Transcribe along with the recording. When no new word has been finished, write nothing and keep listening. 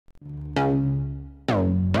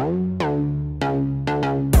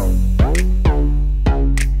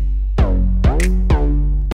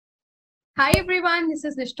Hi everyone, this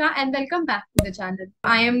is Nishta and welcome back to the channel.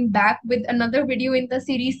 I am back with another video in the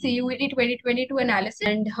series CUET 2022 analysis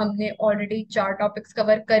and हमने already 4 topics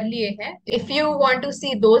cover कर लिए हैं. If you want to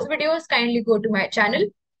see those videos, kindly go to my channel.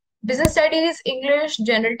 Business Studies, English,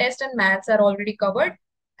 General Test and Maths are already covered.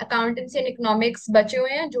 Accountancy and Economics बचे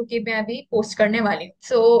हुए हैं जो कि मैं अभी post करने वाली हूँ.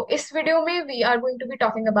 So इस video में we are going to be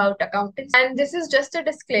talking about accountancy and this is just a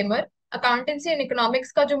disclaimer. Accountancy and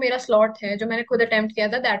economics का जो मेरा स्लॉट है जो मैंने खुद अटेम्प्ट किया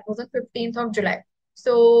था that was on 15th of July.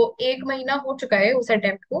 सो एक महीना हो चुका है उस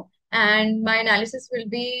अटेम्प्ट को and my analysis will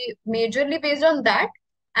be majorly based on that.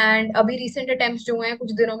 And अभी रिसेंट अटेम्प्ट्स जो हैं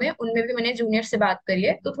कुछ दिनों में उनमें भी मैंने जूनियर से बात करी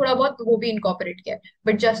है तो थोड़ा बहुत वो भी इनकॉर्पोरेट किया है.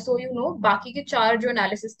 But just so you know बाकी के 4 जो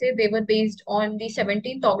एनालिसिस थे दे were based on the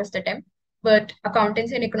 17th August attempt. But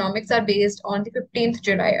accountancy and economics are based on the 15th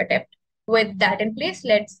July attempt. With that in place,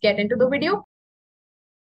 let's get into the video.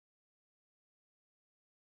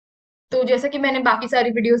 तो जैसा कि मैंने बाकी सारी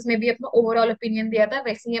वीडियोस में भी अपना ओवरऑल ओपिनियन दिया था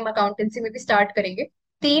वैसे ही हम अकाउंटेंसी में भी स्टार्ट करेंगे.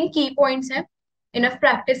 3 की पॉइंट्स हैं. Enough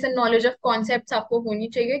practice and knowledge of concepts आपको होनी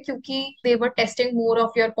चाहिए क्योंकि दे वर testing more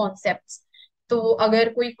of your concepts. तो अगर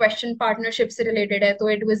कोई क्वेश्चन पार्टनरशिप से रिलेटेड है तो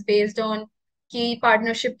इट वाज बेस्ड ऑन कि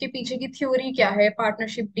पार्टनरशिप के पीछे की थ्योरी क्या है,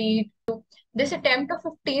 partnership deed. This attempt of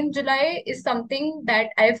 15 July is something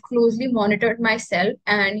that I have closely monitored my self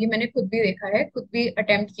and ये मैंने खुद भी देखा है, खुद भी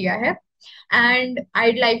अटेम्प्ट किया है. And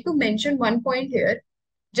I'd like to mention one point here.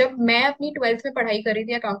 जब मैं अपनी 12th में पढ़ाई कर रही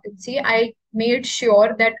थी accountancy I made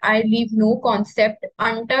sure that I leave no concept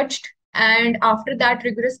untouched. And after that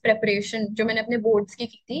rigorous preparation जो मैंने अपने बोर्ड्स की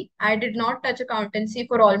थी I did not touch accountancy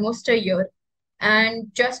for almost a year. And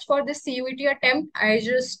just for this CUET attempt I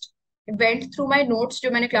just went through my notes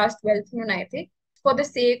जो मैंने class 12th में बनाए थे फॉर द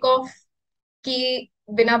सेक ऑफ कि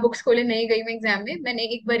बिना बुक्स खोले नहीं गई मैं एग्जाम में. मैंने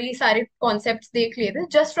एक बार ही सारे कॉन्सेप्ट्स देख लिए थे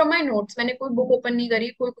जस्ट फ्रॉम माय नोट्स. मैंने कोई बुक ओपन नहीं करी,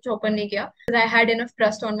 कोई कुछ ओपन नहीं किया. I had enough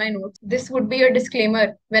trust on my notes. This would be a disclaimer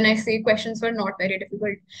when I से questions were not very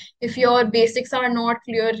difficult. If your basics are not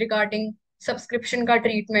clear regarding subscription का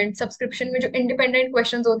ट्रीटमेंट, सब्सक्रिप्शन में जो इंडिपेंडेंट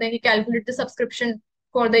क्वेश्चंस होते हैं कि calculate the subscription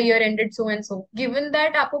for the year ended so and so, given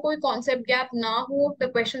that आपको कोई concept gap ना हो,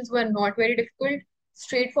 the questions were not very difficult.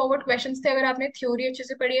 Straight forward questions थे. अगर आपने थ्योरी अच्छे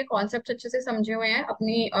से पढ़ी है, कॉन्सेप्ट अच्छे से समझे हुए हैं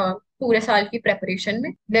अपनी पूरे साल की प्रेपरेशन में.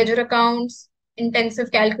 लेजर अकाउंट्स, इंटेंसिव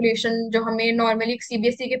कैलकुलेशन जो हमें नॉर्मली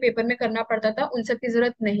CBSE के पेपर में करना पड़ता था उन सब की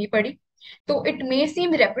जरूरत नहीं पड़ी. तो इट मे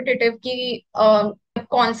सीम रेपिटेटिव कि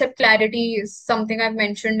concept clarity is something I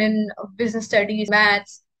mentioned in business studies,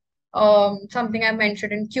 maths, something I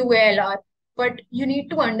mentioned in QALR, but you need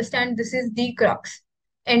to understand this is the crux.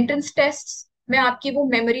 Entrance tests में आपकी वो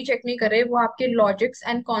मेमोरी चेक नहीं कर रहे, वो आपके logics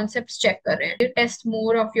and concepts check कर रहे हैं. ये test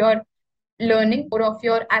more of your learning, more of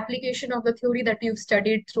your application of the theory that you've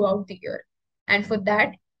studied throughout the year. And for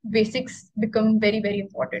that, basics become very, very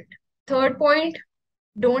important. Third point,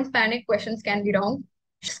 don't panic, questions can be wrong.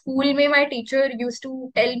 School में my teacher used to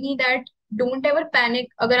tell me that don't ever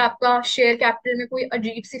panic अगर आपका share capital में कोई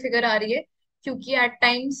अजीब सी figure आ रही है, क्योंकि at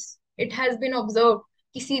times it has been observed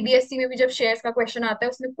कि CBSE में भी जब शेयर्स का क्वेश्चन आता है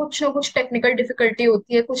उसमें कुछ ना कुछ टेक्निकल डिफिकल्टी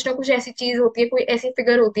होती है, कुछ ना कुछ ऐसी चीज होती है, कोई ऐसी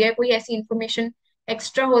फिगर होती है, कोई ऐसी इंफॉर्मेशन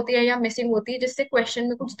एक्स्ट्रा होती है या मिसिंग होती है जिससे क्वेश्चन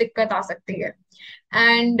में कुछ दिक्कत आ सकती है.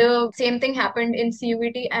 And same thing happened in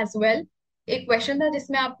CUET as well. एक क्वेश्चन था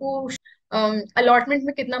जिसमें आपको अलॉटमेंट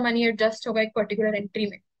में कितना मनी एडजस्ट होगा एक पर्टिकुलर एंट्री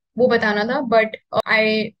में वो बताना था. But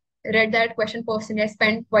I read that question personally, I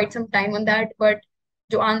spend quite some time on that. But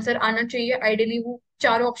जो आंसर आना चाहिए आइडियली वो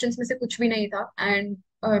चारों ऑप्शंस में से कुछ भी नहीं था and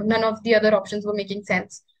none of the other options were making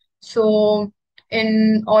sense. So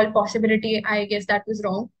in all possibility I guess that was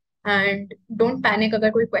wrong. And don't panic अगर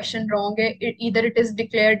कोई क्वेश्चन रॉन्ग है, either it is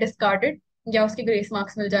declared discarded या उसके ग्रेस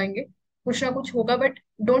मार्क्स मिल जाएंगे, कुछ ना कुछ होगा. बट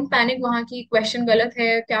डोंट पैनिक वहां की क्वेश्चन गलत है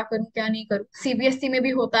क्या करूं क्या नहीं करूं. CBSE में भी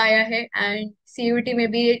होता आया है एंड CUET में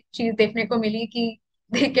भी ये चीज देखने को मिली कि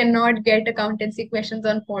they can not gate accountancy questions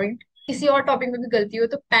on point. किसी और टॉपिक में भी गलती हो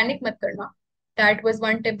तो पैनिक मत करना. That was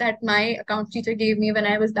one tip that my accounts teacher gave me when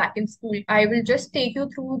I was back in school. I will just take you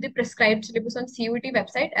through the prescribed syllabus on CUET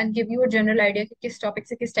website and give you a general idea कि किस topic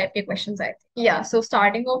से किस type के questions आए थे. Yeah, so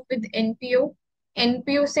starting off with NPO.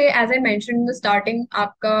 NPO से as I mentioned in the starting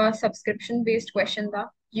आपका subscription based question था.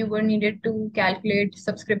 You were needed to calculate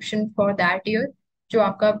subscription for that year. जो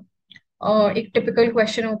आपका एक typical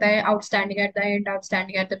question होता है, outstanding at the end,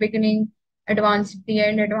 outstanding at the beginning, advanced at the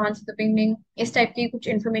end, advanced at the beginning. इस type की कुछ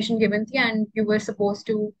information given थी and you were supposed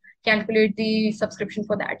to calculate the subscription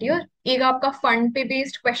for that year. एक आपका fund पे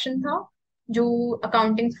based question था जो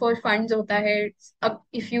accounting for funds होता है. अब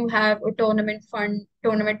if you have a tournament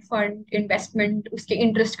fund investment, उसके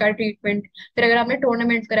interest का treatment, फिर अगर आपने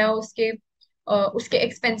tournament करा उसके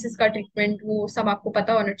expenses का treatment, वो सब आपको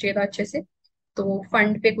पता होना चाहिए था अच्छे से. तो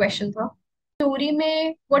fund पे question था. थ्योरी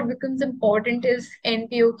में what becomes important is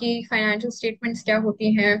NPO की फाइनेंशियल स्टेटमेंट्स क्या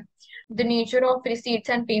होती हैं, the nature of receipts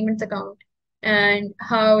and payments account and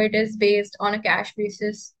how it is based on a cash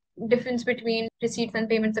basis, difference between receipts and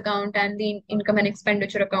payments account and the income and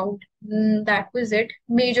expenditure account. That was it.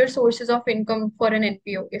 Major sources of income for an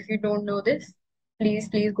NPO. If you don't know this, please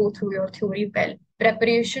go through your theory well.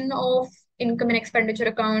 Preparation of income and expenditure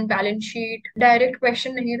account, balance sheet. Direct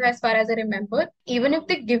question नहीं था as far as I remember. Even if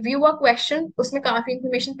they give you a question, उसमें काफी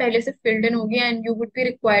information पहले से filled in होगी and you would be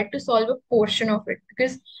required to solve a portion of it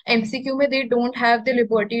because MCQ में they don't have the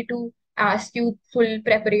liberty to ask you full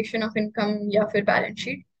preparation of income या फिर balance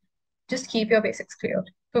sheet. Just keep your basics clear.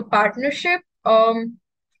 For partnership,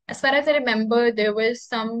 as far as I remember, there was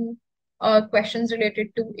some questions related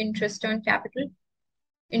to interest on capital,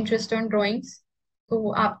 interest on drawings.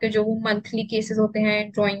 तो आपके जो monthly cases होते हैं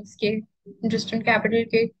drawings के, interest on capital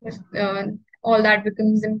के, all that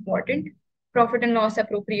becomes important. Profit and loss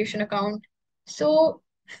appropriation account. So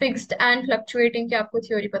fixed and fluctuating की आपको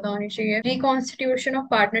theory पता होनी चाहिए. रिकॉन्स्टिट्यूशन ऑफ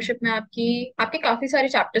पार्टनरशिप में आपकी आपके काफी सारे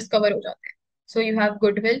चैप्टर्स कवर हो जाते हैं. So you have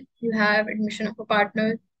goodwill, you have admission of a partner,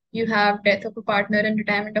 you have death of a partner and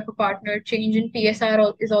retirement of a partner, change in TSR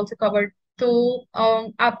is also covered. तो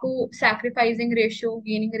आपको sacrificing ratio,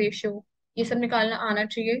 gaining ratio ये सब निकालना आना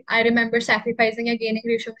चाहिए. I remember sacrificing या gaining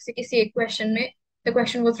ratio में से किसी एक क्वेश्चन में the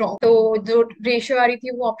question was wrong. तो जो रेशियो आ रही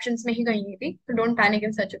थी वो ऑप्शंस में ही गई हुई थी. So don't panic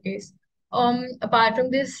in such a case. Apart from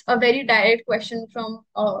this, a very direct question from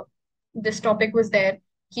this topic was there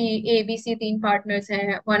कि ABC तीन partners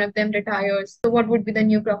हैं, one of them retires, so what would be the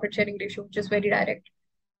new profit sharing ratio, which is very direct.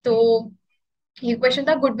 तो ये question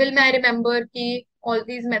था goodwill में. I remember कि all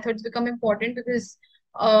these methods become important because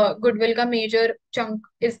goodwill का major chunk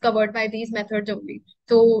is covered by these methods only.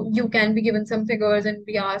 तो you can be given some figures and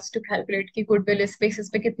be asked to calculate कि goodwill इस basis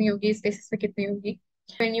पे कितनी होगी, इस बेसिस पे कितनी होगी.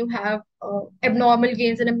 when you have abnormal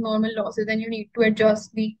gains and abnormal losses then you need to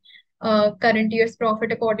adjust the current year's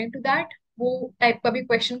profit according to that. वो टाइप का भी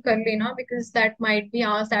क्वेश्चन कर लेना because that might be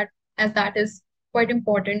asked that as that is quite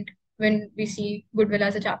important when we see goodwill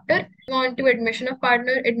as a chapter. On to admission of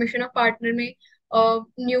partner. Admission of partner में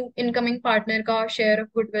new incoming partner का share of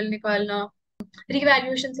goodwill निकालना.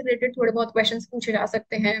 Revaluation से related थोड़े बहुत questions पूछे जा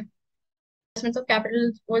सकते हैं. Adjustments of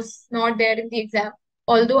capital was not there in the exam.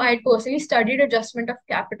 Although I personally studied adjustment of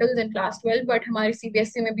capitals in class 12, but हमारी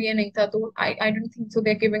CBSE में भी ये नहीं था, तो I don't think so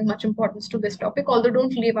they're giving much importance to this topic. Although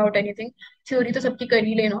don't leave out anything. Theory तो सबकी कर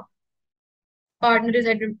ही लेना. Partner is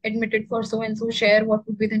admitted for so and so share. What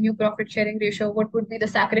would be the new profit sharing ratio? What would be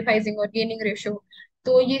the sacrificing or gaining ratio?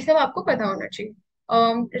 तो ये सब आपको पता होना चाहिए.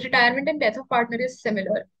 Retirement and death of partner is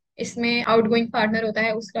similar. इसमें outgoing partner होता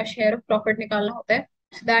है, उसका share of profit निकालना होता है.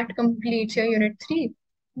 So that completes your unit 3.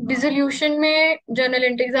 Dissolution में journal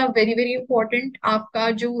entries are very very important. आपका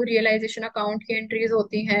जो रियलाइजेशन अकाउंट की एंट्रीज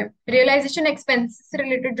होती हैं, रियलाइजेशन एक्सपेंस से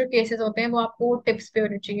रिलेटेड जो केसेस होते हैं वो आपको टिप्स पे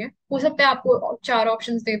होने चाहिए. हो सकता है आपको 4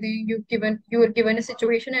 ऑप्शंस दे दें, you are given a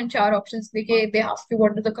situation and 4 options देके they ask you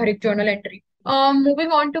what is the correct journal entry.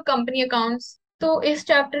 Moving on to company accounts. तो इस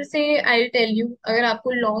चैप्टर से आई टेल यू, अगर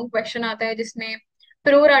आपको लॉन्ग क्वेश्चन आता है जिसमें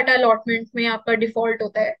प्रो राटा अलॉटमेंट में आपका डिफॉल्ट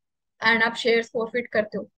होता है एंड आप शेयर्स फॉरफिट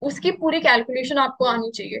करते हो, उसकी पूरी कैलकुलेशन आपको आनी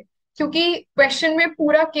चाहिए. क्योंकि क्वेश्चन में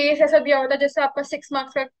पूरा केस ऐसा दिया होता है जैसे आपका 6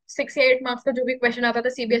 मार्क्स का 6 या 8 मार्क्स का जो भी क्वेश्चन आता था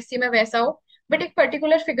सीबीएसई में वैसा हो, बट एक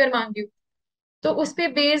पर्टिकुलर फिगर मांगी हो. तो उस पे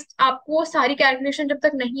बेस्ड आपको सारी कैलकुलेशन जब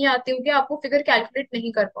तक नहीं आती होगी आपको फिगर कैलकुलेट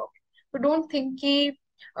नहीं कर पाओगे. तो डोंट थिंक कि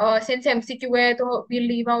सिंस एमसीक्यू है तो we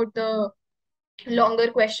leave out the longer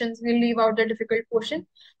questions, we'll leave out the difficult portion.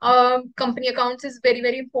 Company accounts is very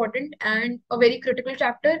very important and a very critical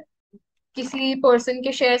chapter. किसी पर्सन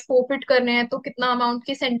के शेयर्स फॉरफिट करने हैं तो कितना अमाउंट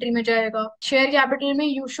किस एंट्री में जाएगा. शेयर कैपिटल में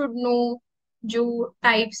यू शुड नो जो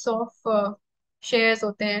टाइप्स ऑफ शेयर्स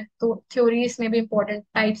होते हैं, तो थ्योरी इसमें भी important.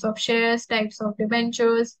 Types of shares, types of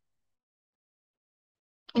debentures,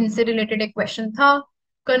 इनसे रिलेटेड एक क्वेश्चन था.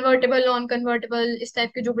 कन्वर्टेबल, नॉन कन्वर्टेबल, इस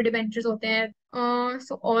टाइप के जो भी डिबेंचर्स होते हैं.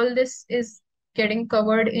 So all this is getting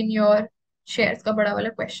covered in your shares का बड़ा वाला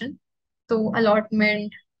क्वेश्चन. तो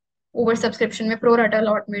अलॉटमेंट, ओवर सब्सक्रिप्शन में pro rata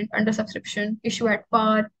allotment, under subscription, issue at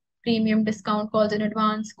par, premium discount, calls in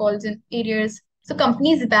advance, calls in arrears. So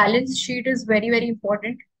companies balance sheet is very very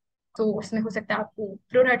important. तो उसमें हो सकता है आपको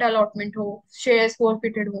प्रो राटा अलॉटमेंट हो, shares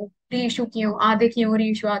forfeited हो, री इशू किए हो, आधे किए हो री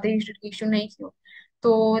इशू, आधे इशू नहीं किए हो.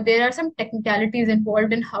 तो there are some technicalities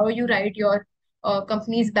involve in how you right your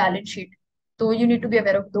companies balance sheet. तो you need to be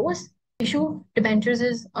aware of those. Issue debentures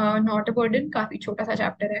is not a burden, काफी छोटा सा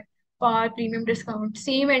चैप्टर है. Par, premium discount,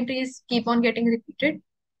 same entries keep on getting repeated,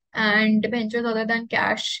 and debentures other than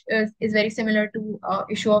cash is very similar to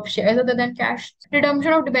issue of shares other than cash.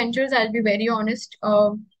 Redemption of debentures, I'll be very honest,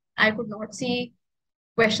 I could not C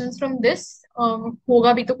questions from this.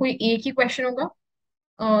 होगा भी तो कोई एक ही question होगा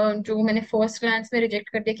जो मैंने first glance में reject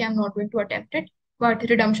कर दिया कि I am not going to attempt it. But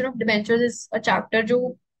redemption of debentures is a chapter जो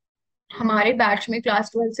हमारे बैच में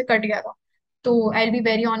क्लास 12 से कट गया था। तो I will be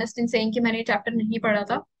very honest in saying कि मैंने ये चैप्टर नहीं पढ़ा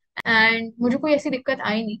था एंड मुझे कोई ऐसी दिक्कत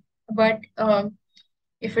आई नहीं। But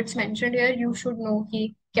if it's mentioned here you should know कि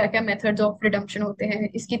क्या क्या मेथड्स ऑफ रिडम्पशन होते हैं,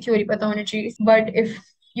 इसकी थ्योरी पता होनी चाहिए। But if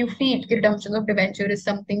you feel redemption of debenture is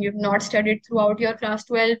something you've not studied throughout your class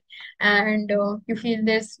 12 and you feel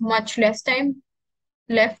there's much less time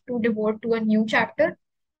left to devote to a new chapter,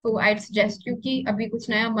 so I'd suggest you कि अभी कुछ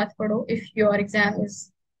नया मत पढ़ो if your exam is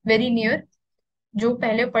very near। जो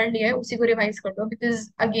पहले पढ़ लिया है उसी को रिवाइज कर दो बिकॉज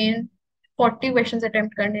अगेन 40 क्वेश्चंस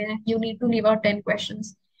अटेम्प्ट करने हैं, you need to leave out 10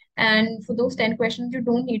 questions and for those 10 questions you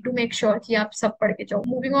don't need to make sure कि आप सब पढ़ के जाओ।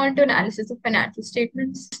 Moving on to analysis of financial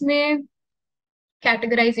statements, इसमें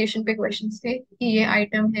कैटेगराइजेशन पे क्वेश्चंस थे कि ये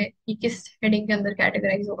आइटम है ये किस हेडिंग के अंदर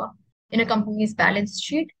कैटेगराइज होगा इन अ कंपनीज बैलेंस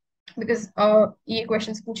शीट, बिकॉज ये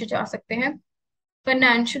क्वेश्चंस पूछे जा सकते हैं।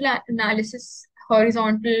 Financial analysis,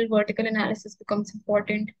 horizontal, vertical analysis becomes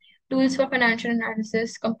important. Tools for financial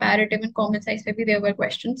analysis, comparative and common size पे भी there were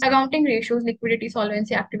questions. Accounting ratios, liquidity,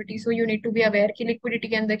 solvency, activity. So you need to be aware कि liquidity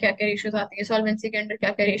के अंदर क्या क्या ratios आती है, solvency के अंदर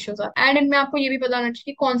क्या क्या ratios आती है. And इनमें आपको ये भी पता होना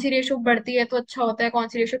चाहिए कि कौन सी ratio बढ़ती है तो अच्छा होता है, कौन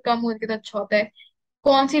सी ratio कम होती है तो अच्छा होता है,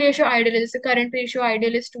 कौन सी रेशियो आइडियल है। जैसे current ratio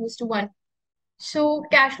ideal is 2:1। So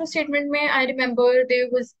cash flow statement में I remember there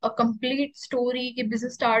was a complete story कि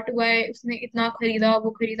बिजनेस स्टार्ट हुआ है, उसने इतना खरीदा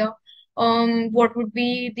वो खरीदा, what would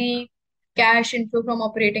be the cash inflow from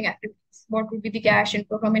operating activities, what would be the cash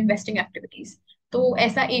inflow from investing activities. तो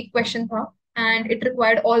ऐसा एक क्वेश्चन था and it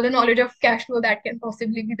required all the knowledge of cash flow that can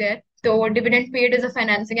possibly be there. तो dividend paid is a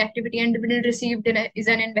financing activity and dividend received is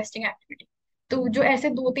an investing activity. तो जो ऐसे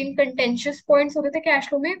दो तीन कंटेंशियस पॉइंट्स होते थे कैश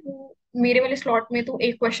फ्लो में, वो मेरे वाले स्लॉट में तो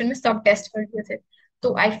एक क्वेश्चन में सब टेस्ट कर दिए थे।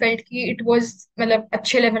 तो आई फेल्ट कि इट वाज मतलब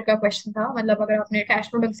अच्छे लेवल का क्वेश्चन था। मतलब अगर आपने कैश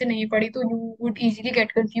फ्लो ढंग से नहीं पढ़ी तो you would easily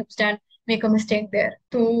get confused and make a mistake there.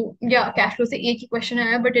 तो या कैश फ्लो से एक ही क्वेश्चन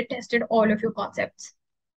आया but it tested all of your concepts.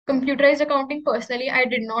 Computerized accounting, personally, I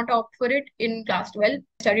did not opt for it in class 12.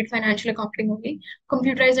 Studied financial accounting only.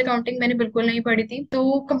 Computerized accounting मैंने बिल्कुल नहीं पढ़ी थी। तो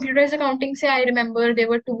computerized accounting से I remember there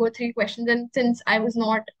were 2 or 3 questions and since I was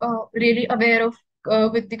not really aware of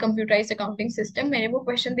with the computerized accounting system, मैंने वो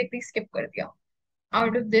question देखते ही skip कर दिया।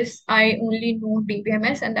 Out of this, I only know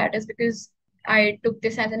DBMS and that is because I took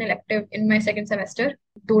this as an elective in my second semester.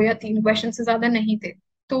 2 या 3 questions से ज्यादा नहीं थे।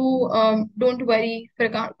 तो don't worry for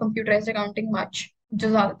computerized accounting much। जो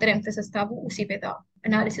ज्यादातर emphasis था वो उसी पे था,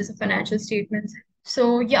 analysis of financial statements. So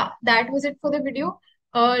yeah, that was it for the video.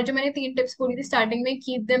 जो मैंने 3 टिप्स बोली थी स्टार्टिंग में,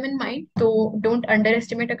 keep them in mind. तो don't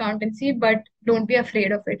underestimate accountancy but don't be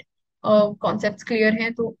afraid of it. Concepts clear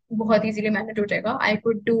हैं तो बहुत easily manage हो जाएगा. I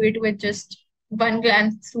could do it with just one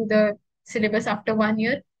glance through the syllabus after 1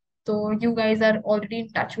 year. तो you guys are already in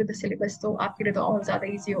touch with the syllabus, तो आपके लिए तो और ज्यादा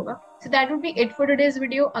easy होगा. So that would be it for today's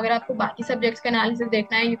video. अगर आपको बाकी subjects का analysis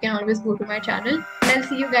देखना है, you can always go to my channel. And I'll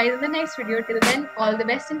see you guys in the next video. Till then, all the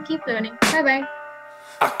best and keep learning. Bye bye.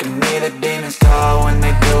 I can hear the demons call when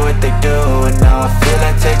they do what they do, and now I feel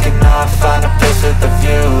like taking off, find a place with a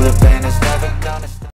view. The pain is never gonna stop.